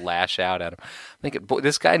can lash out at him. I'm thinking, boy,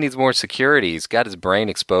 this guy needs more security. He's got his brain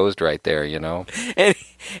exposed right there, And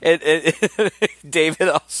David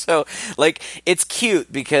also, it's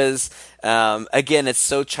cute because, again, it's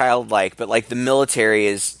so childlike, but the military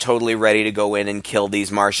is totally ready to go in and kill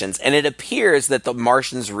these Martians. And it appears that the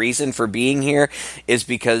Martians' reason for being here is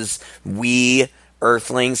because we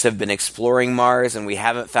Earthlings have been exploring Mars and we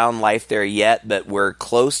haven't found life there yet, but we're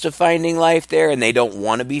close to finding life there and they don't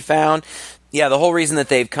want to be found. Yeah, the whole reason that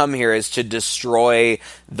they've come here is to destroy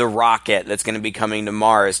the rocket that's going to be coming to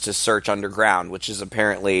Mars to search underground, which is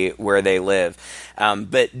apparently where they live.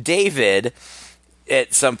 But David,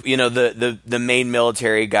 at some, the main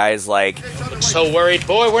military guy is like, So worried,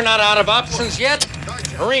 boy, we're not out of options yet.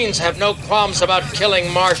 Marines have no qualms about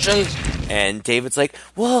killing Martians. And David's like,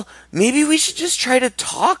 well, maybe we should just try to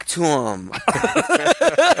talk to him.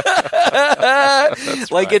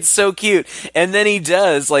 Right. It's so cute. And then he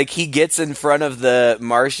does, he gets in front of the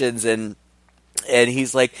Martians and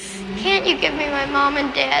he's like, Can't you give me my mom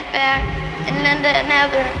and dad back? And Linda and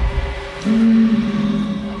Heather?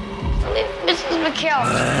 Mrs. McKell.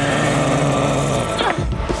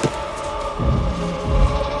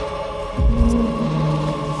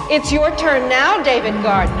 It's your turn now, David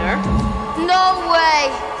Gardner. No way.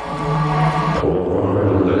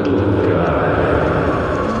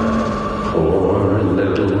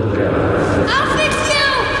 I'll fix you!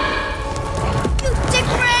 You dick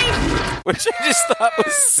brain! which I just thought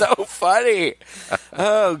was so funny.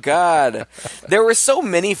 Oh, God. There were so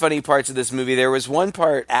many funny parts of this movie. There was one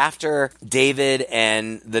part after David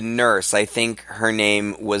and the nurse, I think her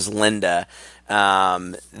name was Linda,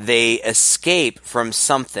 they escape from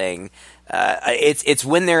something. It's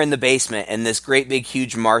when they're in the basement and this great big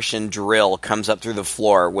huge Martian drill comes up through the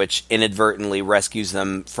floor, which inadvertently rescues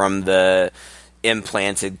them from the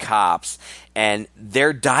implanted cops. And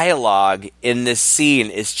their dialogue in this scene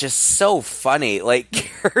is just so funny. Like,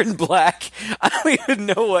 Karen Black, I don't even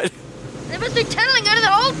know what... They must be tunneling under the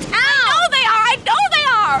whole town! I know they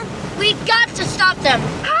are! We got to stop them!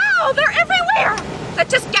 How? They're everywhere!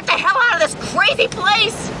 Let's just get the hell out of this crazy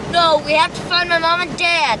place. No, we have to find my mom and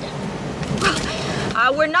dad.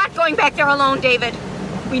 We're not going back there alone, David.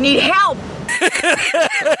 We need help.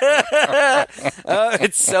 Oh,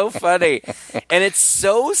 it's so funny, and it's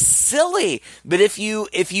so silly. But if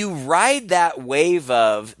you ride that wave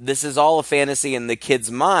of this is all a fantasy in the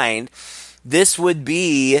kid's mind, this would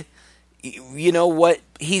be, you know what,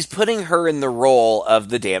 he's putting her in the role of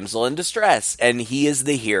the damsel in distress, and he is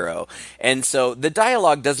the hero. And so the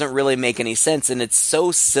dialogue doesn't really make any sense, and it's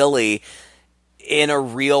so silly in a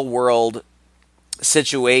real world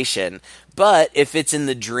situation. But if it's in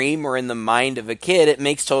the dream or in the mind of a kid, it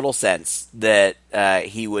makes total sense that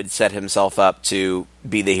he would set himself up to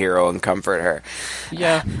be the hero and comfort her.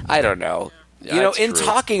 Yeah. I don't know. Yeah, you know, it's in true.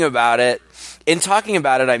 talking about it,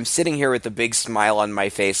 I'm sitting here with a big smile on my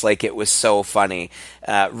face like it was so funny.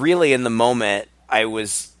 Really, in the moment, I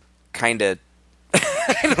was kind of...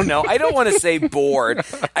 I don't know. I don't want to say bored.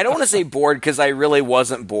 I don't want to say bored because I really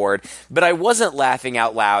wasn't bored, but I wasn't laughing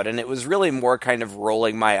out loud, and it was really more kind of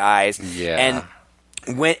rolling my eyes. Yeah.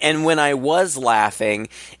 And when I was laughing,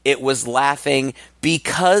 it was laughing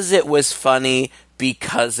because it was funny,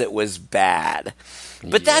 because it was bad.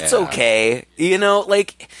 But that's okay. You know,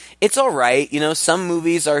 like, it's all right. You know, some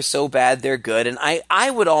movies are so bad they're good, and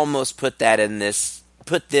I would almost put this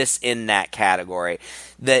in that category,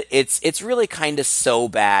 that it's really kind of so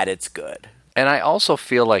bad it's good. And I also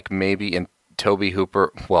feel like maybe in Tobe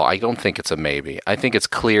Hooper, well, I don't think it's a maybe. I think it's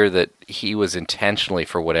clear that he was intentionally,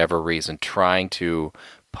 for whatever reason, trying to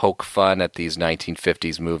poke fun at these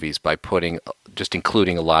 1950s movies by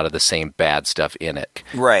including a lot of the same bad stuff in it.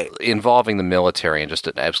 Right. Involving the military in just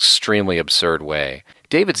an extremely absurd way.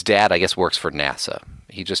 David's dad, I guess, works for NASA.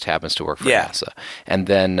 He just happens to work for NASA. And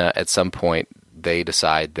then at some point, they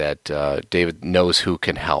decide that David knows who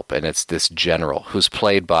can help, and it's this general who's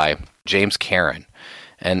played by James Karen.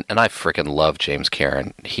 And I freaking love James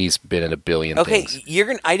Karen. He's been in a billion things.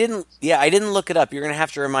 Okay, I didn't look it up. You're gonna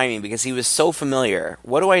have to remind me because he was so familiar.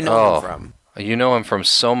 What do I know him from? You know him from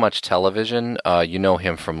so much television. You know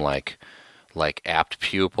him from like Apt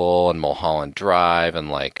Pupil and Mulholland Drive and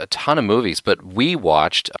like a ton of movies. But we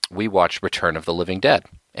watched Return of the Living Dead.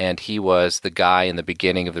 And he was the guy in the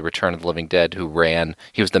beginning of the Return of the Living Dead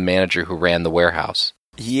he was the manager who ran the warehouse.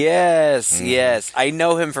 Yes, yes. I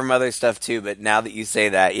know him from other stuff too, but now that you say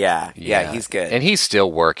that, yeah, he's good. And he's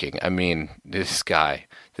still working. I mean, this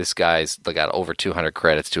guy's got over 200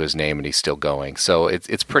 credits to his name, and he's still going. So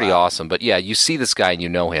it's pretty awesome. But yeah, you see this guy and you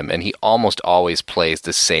know him, and he almost always plays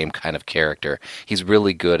the same kind of character. He's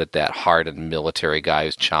really good at that hardened military guy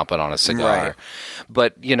who's chomping on a cigar. Right.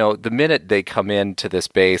 But you know, the minute they come into this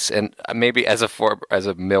base, and maybe as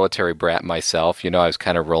a military brat myself, you know, I was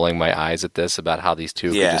kind of rolling my eyes at this about how these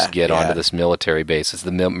two could just get onto this military base as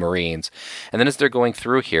the Marines. And then as they're going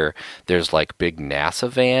through here, there's like big NASA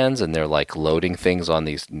vans, and they're like loading things on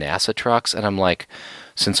these NASA trucks, and I'm like,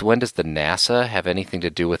 since when does the NASA have anything to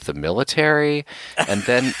do with the military? And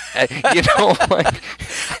then, you know, like...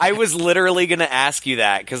 I was literally going to ask you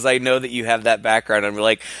that, because I know that you have that background. I'm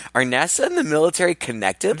like, are NASA and the military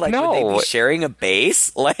connected? Like, no. Would they be sharing a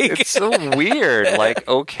base? Like, it's so weird. Like,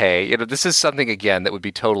 okay, you know, this is something, again, that would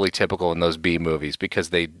be totally typical in those B movies, because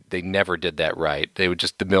they never did that right.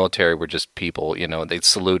 The military were just people, you know, they'd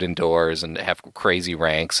salute indoors and have crazy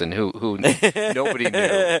ranks, and who nobody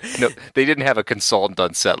knew. No, they didn't have a consultant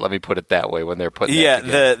on set, let me put it that way, when they're putting that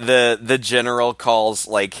together. the general calls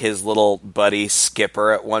like his little buddy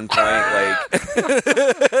Skipper at one point. Like,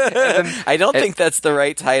 I don't think that's the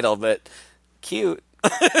right title, but cute.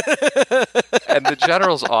 And the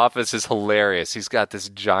general's office is hilarious. He's got this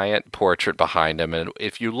giant portrait behind him, and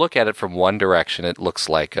if you look at it from one direction, it looks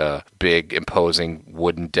like a big, imposing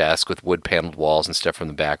wooden desk with wood-paneled walls and stuff from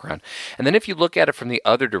the background. And then if you look at it from the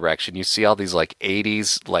other direction, you see all these like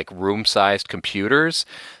 80s like room-sized computers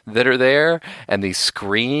that are there, and these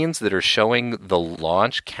screens that are showing the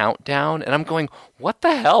launch countdown. And I'm going, what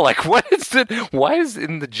the hell? Like, what is it? Why is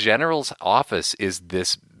in the general's office is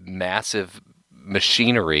this massive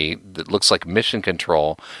machinery that looks like mission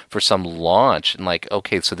control for some launch? And like,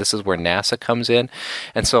 okay, so this is where NASA comes in.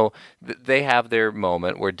 And so they have their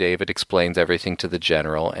moment where David explains everything to the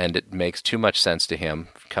general, and it makes too much sense to him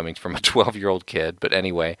coming from a 12-year-old kid. But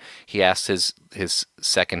anyway, he asks his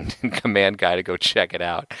second in command guy to go check it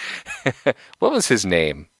out. What was his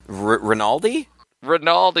name? Rinaldi?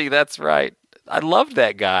 Rinaldi, that's right. I loved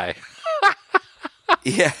that guy.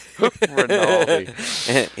 Yeah. Rinaldi.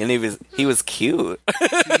 And he was cute.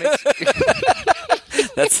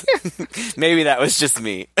 That's maybe that was just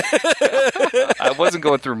me. I wasn't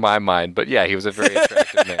going through my mind, but yeah, he was a very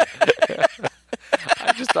attractive man.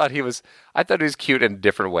 thought he was cute in a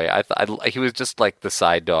different way. I thought he was just like the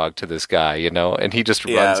side dog to this guy, and he just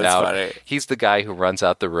runs out. Funny. He's the guy who runs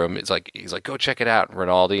out the room. He's like, go check it out,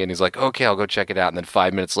 Rinaldi. And he's like, okay, I'll go check it out. And then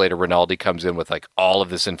 5 minutes later, Rinaldi comes in with like all of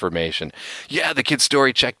this information. Yeah, the kid's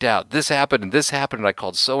story checked out. This happened and this happened. And I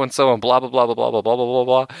called so-and-so and blah, blah, blah, blah, blah, blah, blah, blah,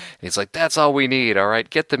 blah. And he's like, that's all we need. All right,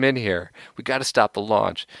 get them in here. We got to stop the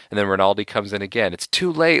launch. And then Rinaldi comes in again. It's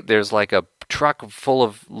too late. There's like a truck full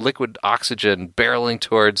of liquid oxygen barreling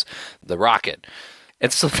towards the rocket.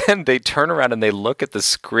 And so then they turn around and they look at the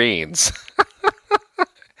screens.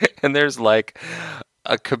 And there's like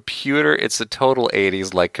a computer, it's a total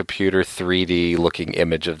 80s like computer 3D looking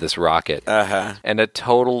image of this rocket. Uh-huh. And a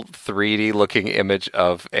total 3D looking image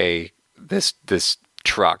of this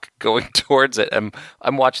truck going towards it. And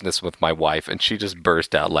I'm watching this with my wife and she just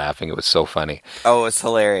burst out laughing. It was so funny. Oh, it's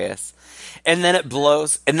hilarious. And then it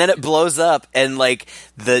blows up, and like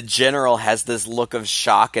the general has this look of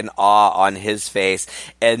shock and awe on his face,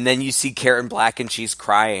 and then you see Karen Black and she's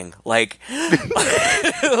crying, like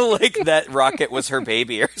like that rocket was her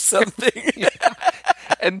baby or something. Yeah.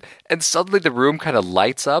 And suddenly the room kind of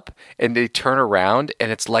lights up, and they turn around,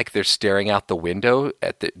 and it's like they're staring out the window.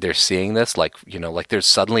 They're seeing this, like there's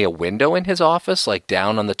suddenly a window in his office, like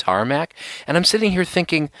down on the tarmac. And I'm sitting here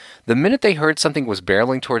thinking, the minute they heard something was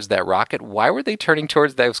barreling towards that rocket, why were they turning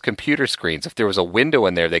towards those computer screens? If there was a window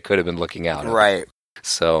in there, they could have been looking out. Right.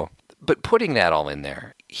 So, but putting that all in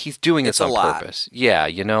there, he's doing this on purpose. Yeah,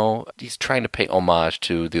 he's trying to pay homage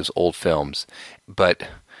to those old films, but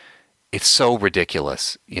it's so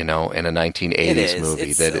ridiculous, in a 1980s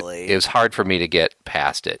movie that it was hard for me to get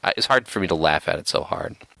past it. It's hard for me to laugh at it so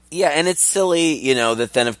hard. Yeah, and it's silly,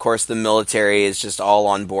 that then, of course, the military is just all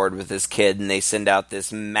on board with this kid, and they send out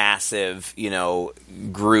this massive,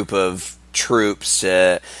 group of troops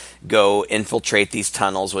to go infiltrate these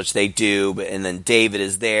tunnels, which they do, and then David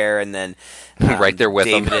is there, and then right there with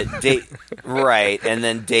him. Right, and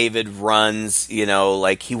then David runs,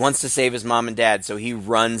 like he wants to save his mom and dad, so he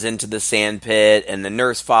runs into the sand pit, and the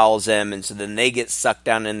nurse follows him, and so then they get sucked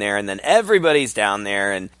down in there, and then everybody's down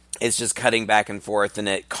there, and it's just cutting back and forth, and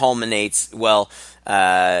it culminates,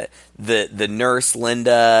 the nurse,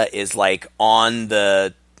 Linda, is like on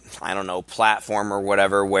the platform or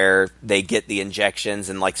whatever where they get the injections,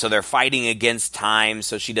 and like so they're fighting against time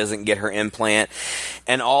so she doesn't get her implant,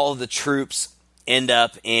 and all the troops end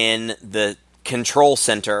up in the control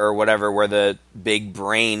center or whatever where the big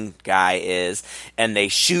brain guy is, and they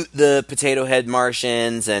shoot the Potato Head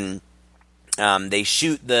Martians, and they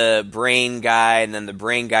shoot the brain guy, and then the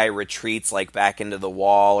brain guy retreats like back into the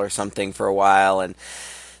wall or something for a while, and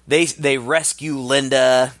they rescue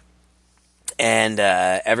Linda. And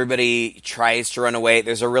everybody tries to run away.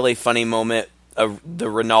 There's a really funny moment, the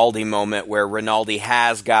Rinaldi moment, where Rinaldi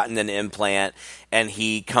has gotten an implant, and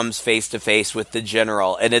he comes face to face with the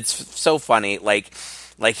general. And it's so funny, like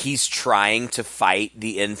he's trying to fight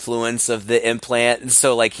the influence of the implant. And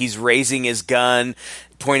so, like, he's raising his gun,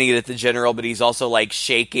 pointing it at the general, but he's also, like,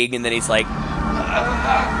 shaking. And then he's like,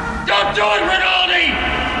 "Don't do it, Rinaldi!"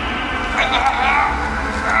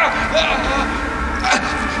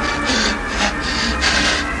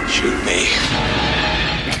 Shoot me.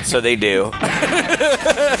 So they do. And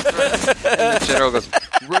the general goes,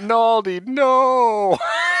 "Rinaldi, no!"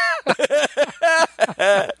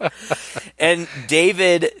 And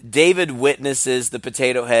David witnesses the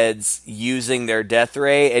Potato Heads using their death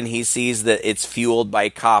ray, and he sees that it's fueled by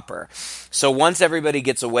copper. So once everybody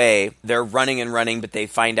gets away, they're running, but they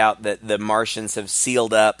find out that the Martians have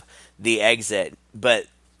sealed up the exit, but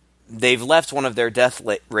they've left one of their death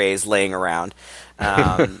rays laying around.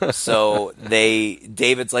 So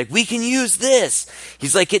David's like, "We can use this."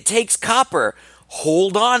 He's like, "It takes copper."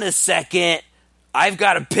 Hold on a second. I've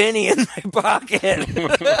got a penny in my pocket.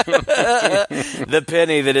 The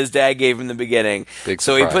penny that his dad gave him in the beginning.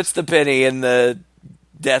 So he puts the penny in the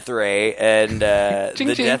death ray, and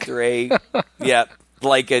the death ray,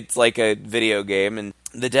 like it's like a video game, and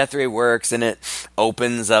the death ray works, and it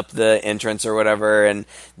opens up the entrance or whatever, and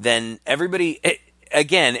then everybody...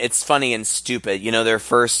 Again, it's funny and stupid. Their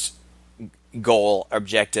first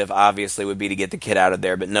objective, obviously, would be to get the kid out of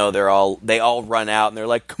there. But no, they all run out, and they're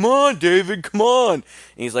like, "Come on, David, come on!" And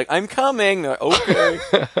he's like, "I'm coming." They're like, "Okay."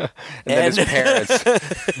 and then his parents,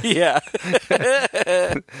 yeah.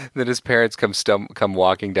 Then his parents come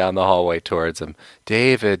walking down the hallway towards him.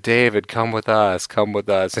 David, come with us,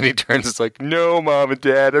 And he turns, it's like, "No, Mom and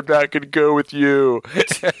Dad, I'm not going to go with you."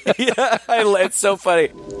 Yeah, it's so funny.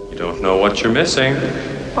 You don't know what you're missing.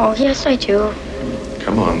 Oh, yes, I do.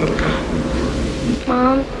 Come on, little girl.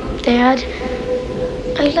 Mom, Dad,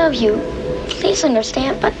 I love you. Please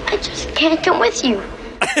understand, but I just can't come with you.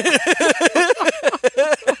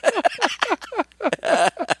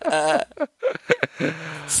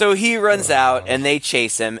 So he runs out, and they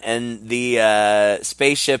chase him, and the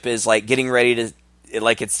spaceship is like getting ready to,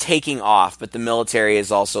 like, it's taking off, but the military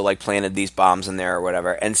has also like planted these bombs in there or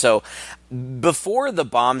whatever. And so before the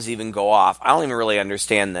bombs even go off, I don't even really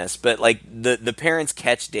understand this, but like the parents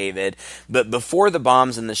catch David, but before the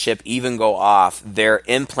bombs in the ship even go off, their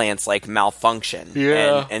implants like malfunction.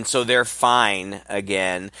 Yeah. And so they're fine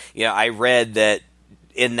again. I read that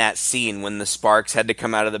in that scene when the sparks had to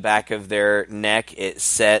come out of the back of their neck, it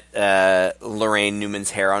set Lorraine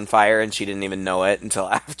Newman's hair on fire, and she didn't even know it until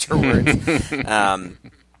afterwards.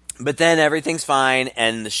 But then everything's fine,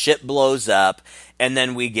 and the ship blows up, and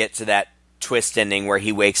then we get to that twist ending where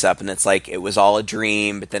he wakes up and it's like it was all a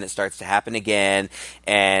dream, but then it starts to happen again,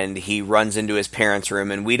 and he runs into his parents'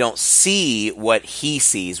 room, and we don't see what he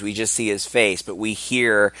sees, we just see his face, but we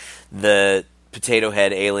hear the potato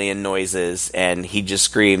head alien noises, and he just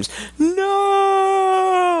screams,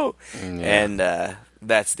 "No!" And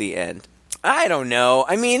that's the end. I don't know.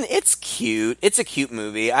 I mean, it's cute. It's a cute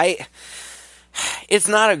movie. It's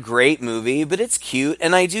not a great movie, but it's cute,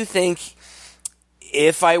 and I do think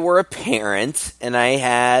if I were a parent and I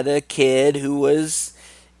had a kid who was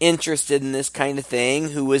interested in this kind of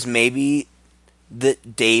thing, who was maybe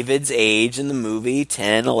David's age in the movie,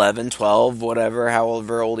 10, 11, 12, whatever,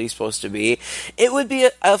 however old he's supposed to be, it would be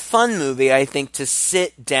a fun movie, I think, to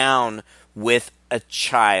sit down with a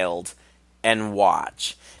child and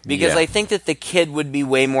watch. Because I think that the kid would be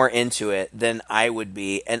way more into it than I would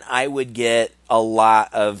be, and I would get a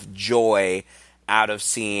lot of joy out of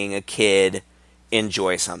seeing a kid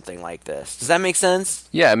enjoy something like this. Does that make sense?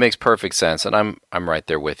 Yeah, it makes perfect sense, and I'm right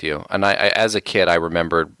there with you. And I as a kid, I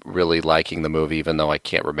remembered really liking the movie, even though I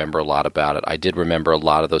can't remember a lot about it. I did remember a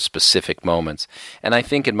lot of those specific moments, and I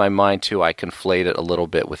think in my mind too, I conflate it a little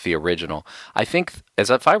bit with the original. I think, as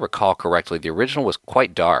if I recall correctly, the original was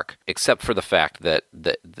quite dark, except for the fact that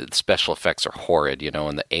the special effects are horrid,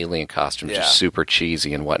 and the alien costumes are super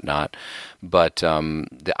cheesy and whatnot. But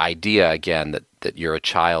the idea, again, that you're a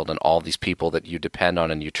child and all these people that you depend on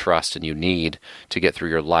and you trust and you need to get through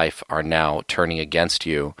your life are now turning against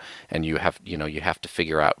you, and you have to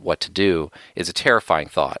figure out what to do, is a terrifying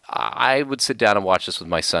thought. I would sit down and watch this with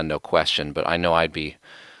my son, no question, but I know I'd be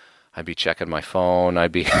checking my phone.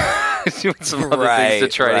 I'd be doing some other things to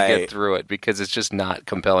try to get through it, because it's just not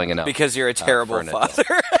compelling enough. Because you're a terrible father.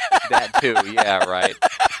 That too, yeah, right.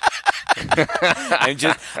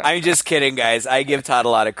 I'm just kidding, guys. I give Todd a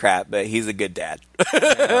lot of crap, but he's a good dad.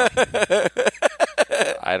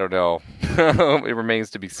 I don't know. It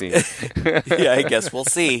remains to be seen. Yeah, I guess we'll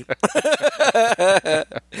see.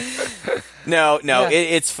 No,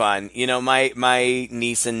 it's fun. My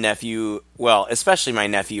niece and nephew, well, especially my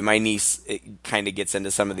nephew. My niece kind of gets into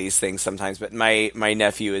some of these things sometimes, but my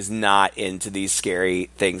nephew is not into these scary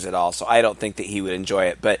things at all, so I don't think that he would enjoy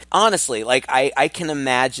it. But honestly, like, I can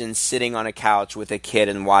imagine sitting on a couch with a kid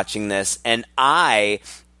and watching this, and I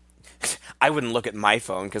wouldn't look at my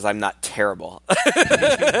phone because I'm not terrible.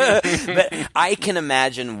 But I can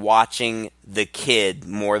imagine watching the kid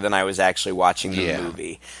more than I was actually watching the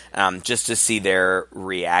movie, just to see their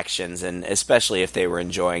reactions, and especially if they were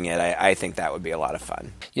enjoying it. I think that would be a lot of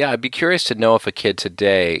fun. Yeah, I'd be curious to know if a kid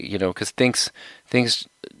today, because things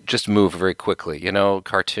just move very quickly,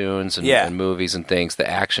 cartoons and movies and things. The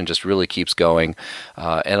action just really keeps going.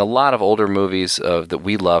 And a lot of older movies that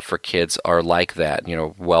we love for kids are like that,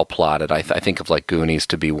 well plotted. I think of like Goonies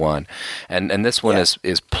to be one. And this one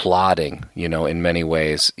is plodding, in many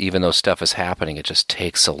ways. Even though stuff is happening, it just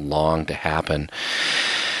takes so long to happen.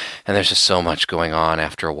 And there's just so much going on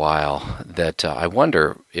after a while that I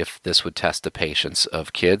wonder if this would test the patience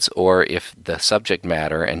of kids, or if the subject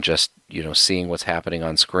matter and just, seeing what's happening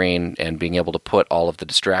on screen and being able to put all of the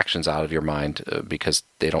distractions out of your mind because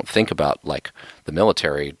they don't think about, like, the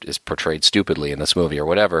military is portrayed stupidly in this movie or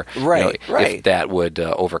whatever. Right. If that would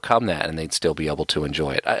overcome that and they'd still be able to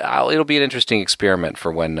enjoy it. It'll be an interesting experiment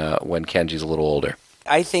for when Kenji's a little older.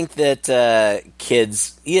 I think that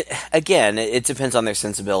kids, again, it depends on their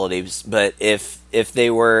sensibilities, but if they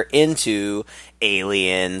were into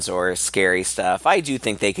aliens or scary stuff, I do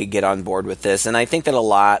think they could get on board with this, and I think that a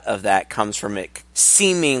lot of that comes from it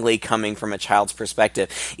seemingly coming from a child's perspective.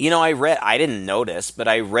 I didn't notice, but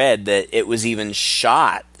I read that it was even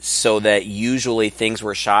shot so that usually things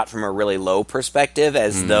were shot from a really low perspective,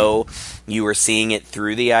 as though you were seeing it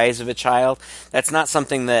through the eyes of a child. That's not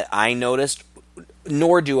something that I noticed,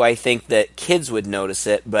 nor do I think that kids would notice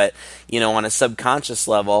it, but, on a subconscious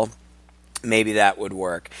level, maybe that would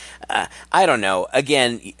work. I don't know.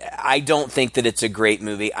 Again, I don't think that it's a great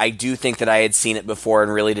movie. I do think that I had seen it before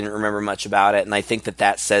and really didn't remember much about it, and I think that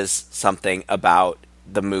that says something about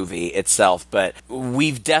the movie itself. But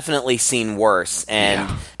we've definitely seen worse, and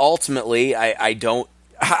ultimately, I don't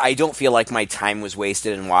feel like my time was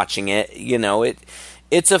wasted in watching it. You know,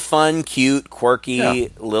 it's a fun, cute,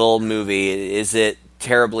 quirky little movie. Is it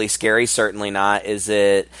terribly scary? Certainly not. Is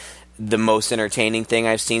it the most entertaining thing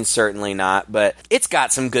I've seen? Certainly not. But it's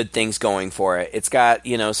got some good things going for it. It's got,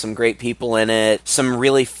 some great people in it, some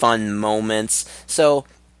really fun moments. So,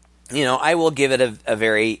 I will give it a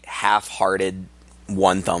very half-hearted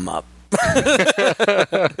 1 thumb up. Thumb's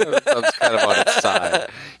kind of on its side.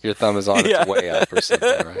 Your thumb is on its way up or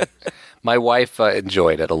something, right? My wife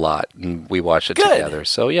enjoyed it a lot, and we watched it together.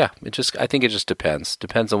 So yeah, I think it just depends.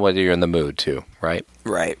 Depends on whether you're in the mood too, right?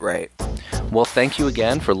 Right. Well, thank you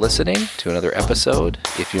again for listening to another episode.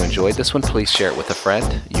 If you enjoyed this one, please share it with a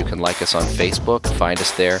friend. You can like us on Facebook, find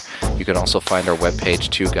us there. You can also find our webpage,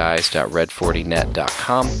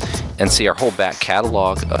 twoguys.red40net.com, and see our whole back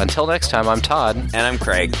catalog. Until next time, I'm Todd. And I'm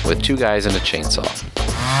Craig. With 2 Guys and a Chainsaw.